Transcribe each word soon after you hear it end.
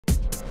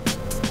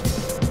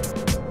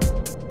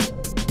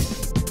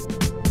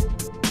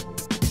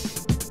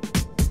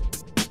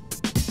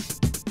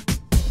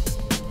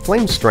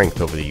Flame's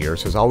strength over the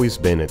years has always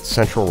been its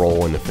central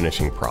role in the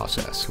finishing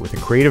process, with a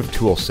creative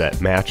tool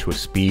set matched with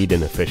speed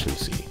and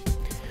efficiency.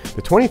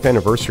 The 20th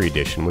Anniversary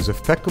Edition was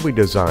effectively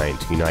designed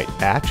to unite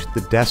Batch,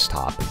 the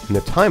desktop, and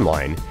the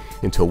timeline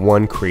into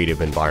one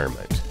creative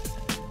environment.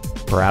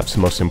 Perhaps the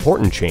most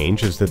important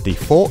change is that the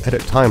full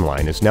edit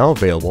timeline is now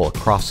available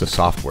across the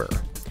software.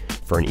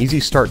 For an easy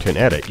start to an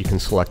edit, you can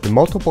select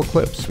multiple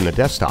clips from the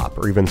desktop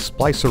or even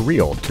splice a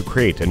reel to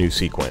create a new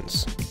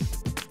sequence.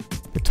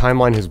 The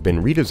timeline has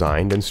been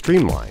redesigned and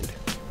streamlined,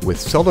 with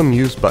seldom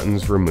used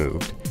buttons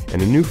removed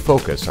and a new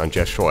focus on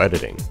gestural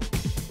editing.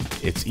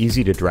 It's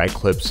easy to drag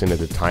clips into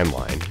the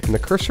timeline, and the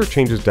cursor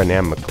changes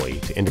dynamically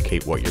to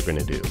indicate what you're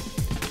going to do.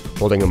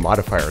 Holding a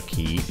modifier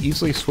key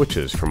easily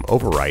switches from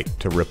overwrite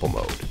to ripple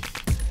mode.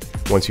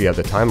 Once you have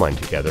the timeline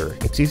together,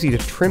 it's easy to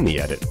trim the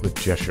edit with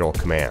gestural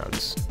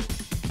commands.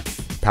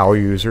 Power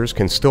users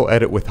can still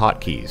edit with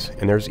hotkeys,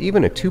 and there's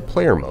even a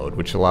two-player mode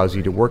which allows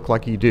you to work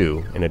like you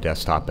do in a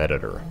desktop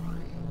editor.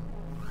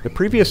 The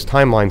previous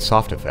timeline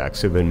soft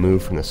effects have been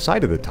moved from the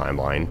side of the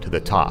timeline to the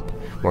top,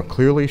 more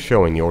clearly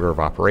showing the order of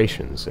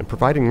operations and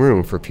providing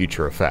room for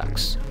future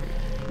effects.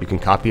 You can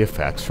copy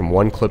effects from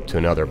one clip to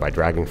another by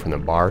dragging from the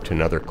bar to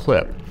another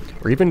clip,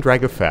 or even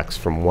drag effects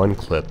from one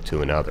clip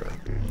to another.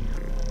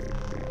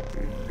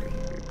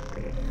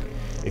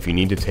 If you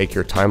need to take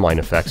your timeline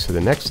effects to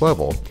the next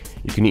level,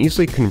 you can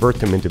easily convert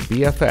them into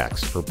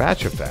BFX for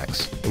batch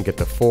effects and get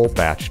the full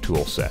batch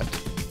tool set.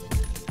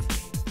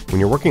 When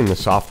you're working in the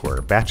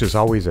software, batch is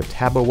always a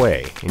tab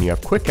away, and you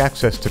have quick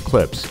access to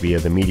clips via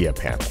the media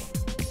panel.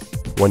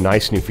 One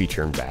nice new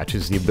feature in batch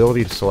is the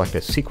ability to select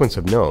a sequence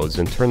of nodes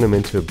and turn them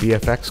into a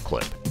BFX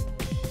clip.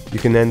 You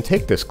can then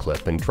take this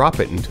clip and drop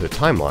it into the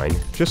timeline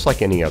just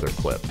like any other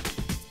clip.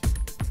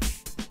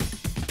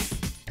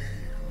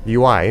 The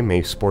UI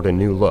may sport a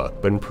new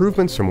look, but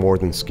improvements are more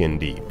than skin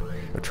deep.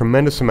 A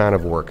tremendous amount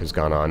of work has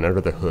gone on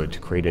under the hood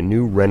to create a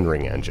new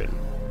rendering engine.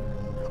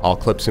 All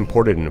clips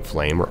imported into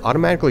Flame are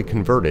automatically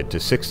converted to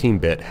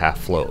 16-bit half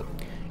float.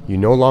 You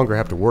no longer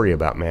have to worry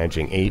about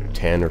managing 8,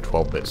 10, or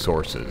 12-bit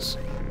sources.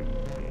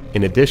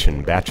 In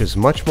addition, Batch is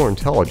much more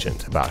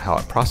intelligent about how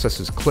it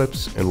processes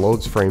clips and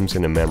loads frames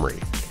into memory.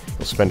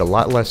 You'll spend a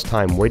lot less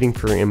time waiting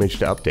for your image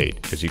to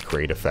update as you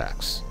create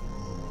effects.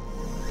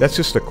 That's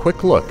just a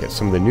quick look at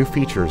some of the new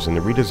features in the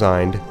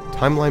redesigned,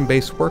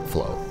 timeline-based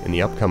workflow in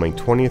the upcoming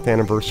 20th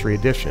Anniversary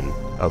Edition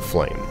of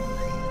Flame.